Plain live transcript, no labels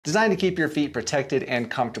Designed to keep your feet protected and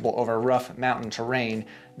comfortable over rough mountain terrain,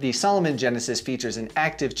 the Salomon Genesis features an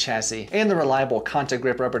active chassis and the reliable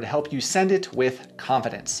Contagrip rubber to help you send it with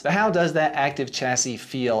confidence. But how does that active chassis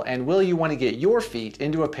feel, and will you want to get your feet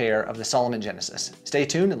into a pair of the Salomon Genesis? Stay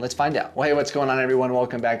tuned and let's find out. Well, hey, what's going on everyone?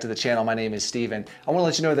 Welcome back to the channel. My name is Steven. I want to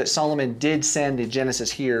let you know that Salomon did send the Genesis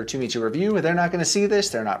here to me to review. They're not going to see this,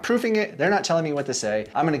 they're not proofing it, they're not telling me what to say.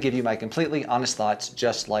 I'm going to give you my completely honest thoughts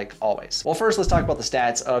just like always. Well, first let's talk about the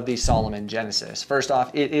stats of the Salomon Genesis. First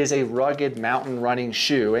off, it is a rugged mountain running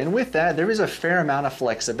shoe, and with that there is a fair amount of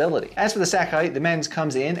flexibility. As for the sack height, the men's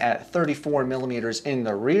comes in at 34 millimeters in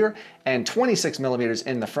the rear and 26 millimeters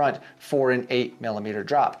in the front for an 8 millimeter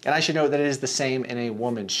drop. And I should note that it is the same in a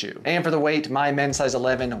woman's shoe. And for the weight, my men's size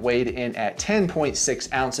 11 weighed in at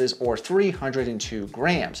 10.6 ounces or 302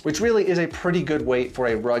 grams, which really is a pretty good weight for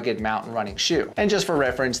a rugged mountain running shoe. And just for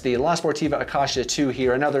reference, the La Sportiva Acacia 2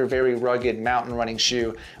 here, another very rugged mountain running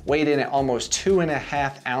shoe, weighed in at almost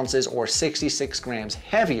 2.5 ounces or 66 grams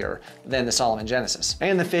heavier than the Salomon Genesis.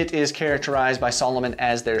 And the fit is characterized by Salomon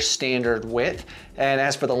as their standard width. And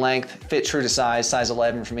as for the length, fit true to size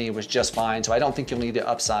 11 for me was just fine, so I don't think you'll need to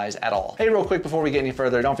upsize at all. Hey, real quick before we get any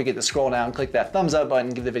further, don't forget to scroll down, click that thumbs up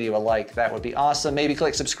button, give the video a like, that would be awesome. Maybe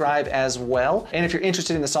click subscribe as well. And if you're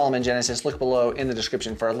interested in the Salomon Genesis, look below in the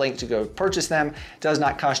description for a link to go purchase them. It does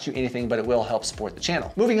not cost you anything, but it will help support the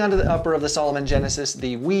channel. Moving on to the upper of the Salomon Genesis,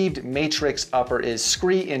 the weaved matrix upper is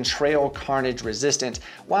scree and trail carnage resistant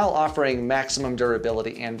while offering maximum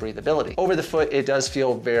durability and breathability. Over the foot, it does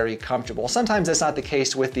feel very comfortable. Sometimes that's not the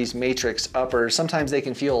case with these matrix uppers. Sometimes they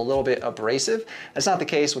can feel a little bit abrasive. That's not the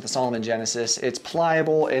case with the Salomon Genesis. It's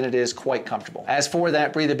pliable and it is quite comfortable. As for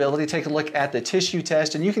that breathability, take a look at the tissue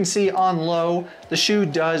test and you can see on low, the shoe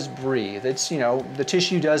does breathe. It's, you know, the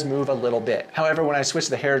tissue does move a little bit. However, when I switched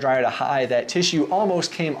the hairdryer to high, that tissue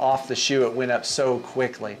almost came off the shoe. It went up so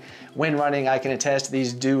quickly. When running, I can attest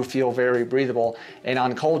these do feel very breathable, and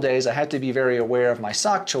on cold days I have to be very aware of my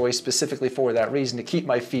sock choice specifically for that reason, to keep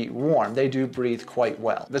my feet warm. They do breathe quite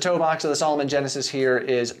well. The toe box of the Salomon Genesis here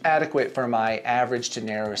is adequate for my average to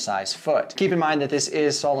narrow size foot. Keep in mind that this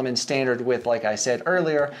is Salomon's standard width, like I said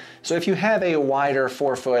earlier, so if you have a wider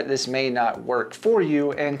forefoot, this may not work for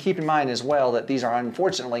you, and keep in mind as well that these are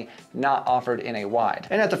unfortunately not offered in a wide.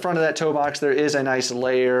 And at the front of that toe box there is a nice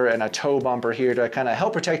layer and a toe bumper here to kind of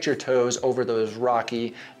help protect your toes over those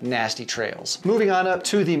rocky, nasty trails. Moving on up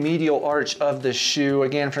to the medial arch of the shoe,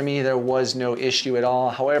 again for me there was no issue at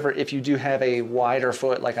all. However, if you do have a wider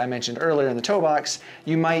foot, like I mentioned earlier in the toe box,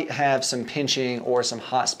 you might have some pinching or some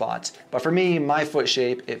hot spots. But for me, my foot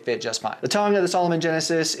shape, it fit just fine. The tongue of the Salomon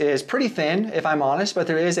Genesis is pretty thin, if I'm honest, but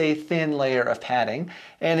there is a thin layer of padding,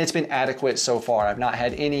 and it's been adequate so far. I've not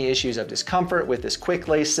had any issues of discomfort with this quick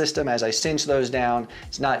lace system. As I cinch those down,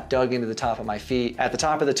 it's not dug into the top of my feet. At the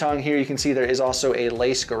top of the tongue here, you can see there is also a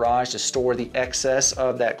lace garage to store the excess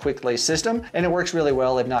of that quick lace system, and it works really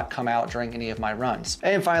well. They've not come out during any of my runs.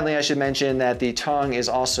 And finally, I should mention that the tongue is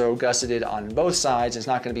also gusseted on both sides. It's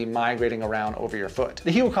not going to be migrating around over your foot.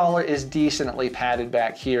 The heel collar is decently padded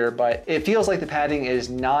back here, but it feels like the padding is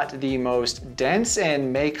not the most dense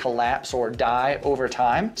and may collapse or die over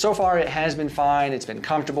time. So far, it has been fine. It's been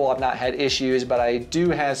comfortable. I've not had issues, but I do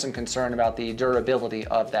have some concern about the durability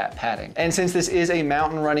of that padding. And since this is a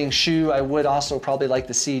mountain running shoe, I would also probably like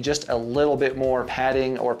to see just a little bit more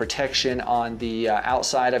padding or protection on the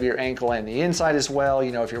outside of your ankle and the inside as well.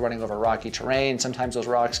 You know, if you're running over rocky terrain, sometimes those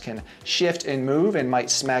rocks can shift and move and might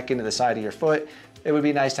smack into the side of your foot. It would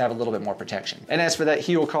be nice to have a little bit more protection. And as for that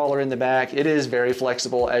heel collar in the back, it is very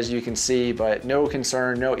flexible as you can see, but no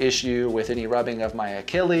concern, no issue with any rubbing of my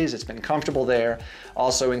Achilles. It's been comfortable there.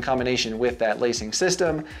 Also in combination with that lacing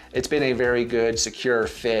system, it's been a very good secure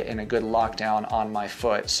fit and a good lockdown on my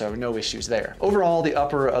foot, so no issues there. Overall, the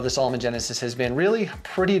upper of the Salomon Genesis has been really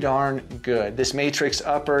pretty darn good. This matrix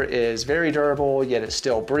upper is very durable, yet it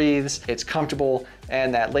still breathes. It's comfortable,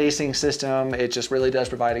 and that lacing system, it just really does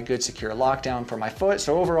provide a good secure lockdown for my foot.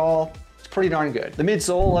 So overall, pretty darn good. The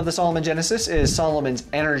midsole of the Salomon Genesis is Salomon's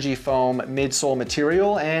energy foam midsole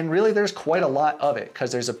material, and really there's quite a lot of it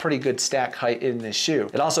because there's a pretty good stack height in this shoe.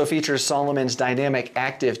 It also features Salomon's dynamic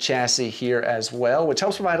active chassis here as well, which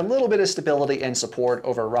helps provide a little bit of stability and support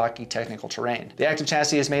over rocky technical terrain. The active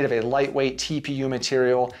chassis is made of a lightweight TPU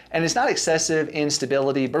material, and it's not excessive in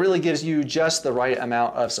stability, but really gives you just the right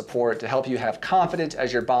amount of support to help you have confidence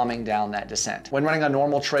as you're bombing down that descent. When running on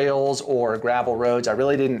normal trails or gravel roads, I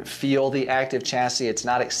really didn't feel the active chassis. It's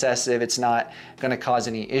not excessive, it's not going to cause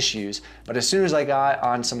any issues, but as soon as I got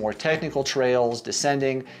on some more technical trails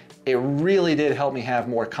descending, it really did help me have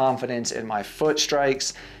more confidence in my foot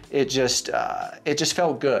strikes. it just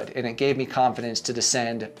felt good, and it gave me confidence to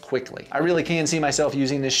descend quickly. I really can see myself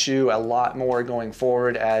using this shoe a lot more going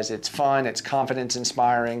forward, as it's fun, it's confidence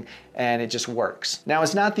inspiring, and it just works. Now,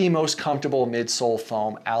 it's not the most comfortable midsole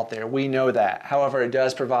foam out there, we know that. However, it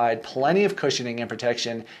does provide plenty of cushioning and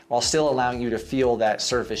protection while still allowing you to feel that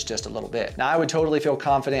surface just a little bit. Now, I would totally feel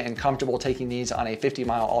confident and comfortable taking these on a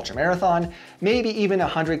 50-mile ultra marathon, maybe even a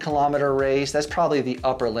 100-kilometer race. That's probably the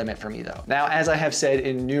upper limit for me though. Now, as I have said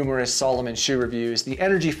in numerous Salomon shoe reviews, the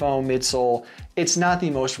Energy Foam midsole, it's not the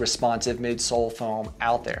most responsive midsole foam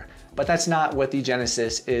out there. But that's not what the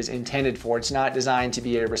Genesis is intended for. It's not designed to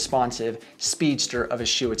be a responsive speedster of a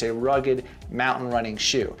shoe. It's a rugged mountain running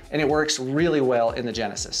shoe, and it works really well in the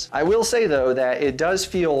Genesis. I will say though that it does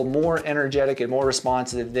feel more energetic and more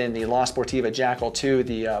responsive than the La Sportiva Jackal 2,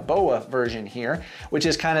 the BOA version here, which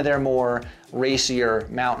is kind of their more racier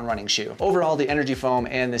mountain running shoe. Overall, the Energy Foam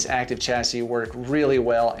and this active chassis work really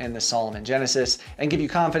well in the Salomon Genesis and give you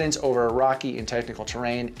confidence over rocky and technical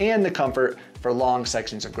terrain, and the comfort for long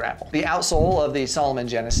sections of gravel. The outsole of the Salomon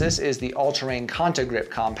Genesis is the all-terrain Contagrip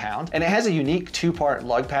compound, and it has a unique two-part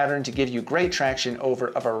lug pattern to give you great traction over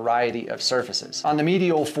a variety of surfaces. On the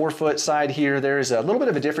medial forefoot side here, there's a little bit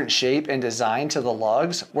of a different shape and design to the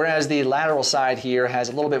lugs, whereas the lateral side here has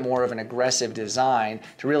a little bit more of an aggressive design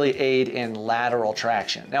to really aid in lateral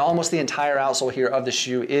traction. Now, almost the entire outsole here of the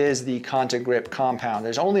shoe is the Contagrip compound.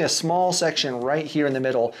 There's only a small section right here in the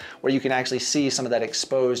middle where you can actually see some of that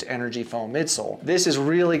exposed Energy Foam midsole. This is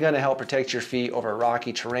really going to help protect your feet over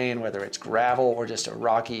rocky terrain, whether it's gravel or just a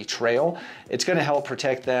rocky trail. It's going to help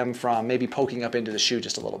protect them from maybe poking up into the shoe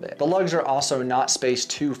just a little bit. The lugs are also not spaced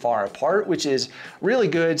too far apart, which is really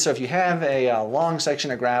good. So if you have a long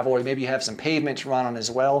section of gravel, or maybe you have some pavement to run on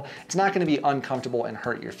as well, it's not going to be uncomfortable and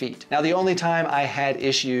hurt your feet. Now, the only time I had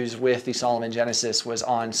issues with the Salomon Genesis was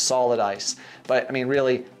on solid ice. But I mean,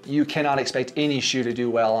 really, you cannot expect any shoe to do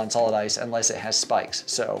well on solid ice unless it has spikes,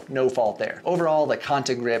 so no fault there. Overall, the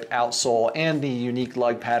Contagrip outsole and the unique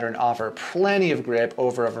lug pattern offer plenty of grip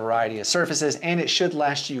over a variety of surfaces, and it should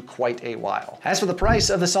last you quite a while. As for the price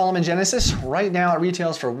of the Salomon Genesis, right now it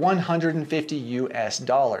retails for $150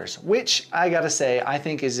 US, which I gotta say, I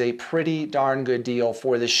think is a pretty darn good deal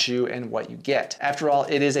for this shoe and what you get. After all,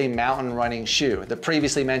 it is a mountain running shoe. The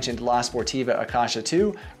previously mentioned La Sportiva Akasha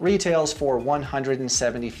 2 retails for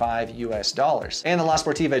 $175 US. And the La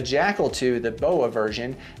Sportiva Jackal 2, the BOA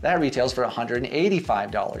version, that retails for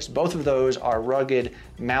 $185. Both of those are rugged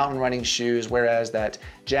mountain running shoes, whereas that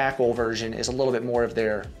Jackal version is a little bit more of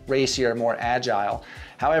their racier, more agile.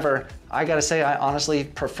 However, I gotta say, I honestly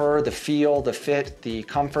prefer the feel, the fit, the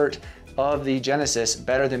comfort of the Genesis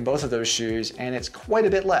better than both of those shoes, and it's quite a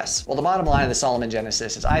bit less. Well, the bottom line of the Salomon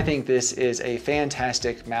Genesis is I think this is a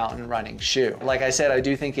fantastic mountain running shoe. Like I said, I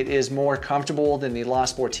do think it is more comfortable than the La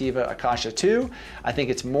Sportiva Akasha 2. I think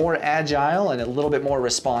it's more agile and a little bit more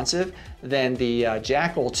responsive than the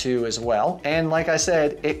Jackal 2 as well. And like I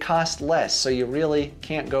said, it costs less, so you really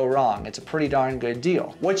can't go wrong. It's a pretty darn good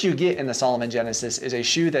deal. What you get in the Salomon Genesis is a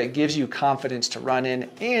shoe that gives you confidence to run in,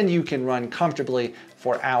 and you can run comfortably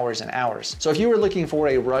for hours and hours. So if you were looking for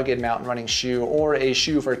a rugged mountain running shoe or a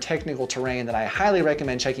shoe for technical terrain, then I highly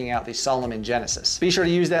recommend checking out the Salomon Genesis. Be sure to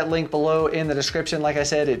use that link below in the description. Like I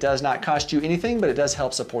said, it does not cost you anything, but it does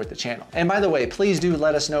help support the channel. And by the way, please do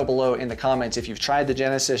let us know below in the comments if you've tried the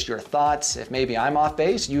Genesis, your thoughts. If maybe I'm off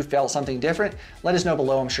base, you felt something different, let us know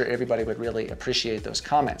below. I'm sure everybody would really appreciate those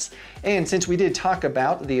comments. And since we did talk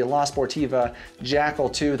about the La Sportiva Jackal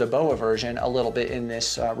 2, the BOA version, a little bit in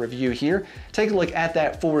this review here, take a look at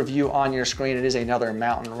that full review on your screen. It is another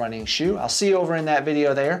mountain running shoe. I'll see you over in that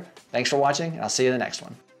video there. Thanks for watching, and I'll see you in the next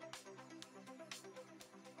one.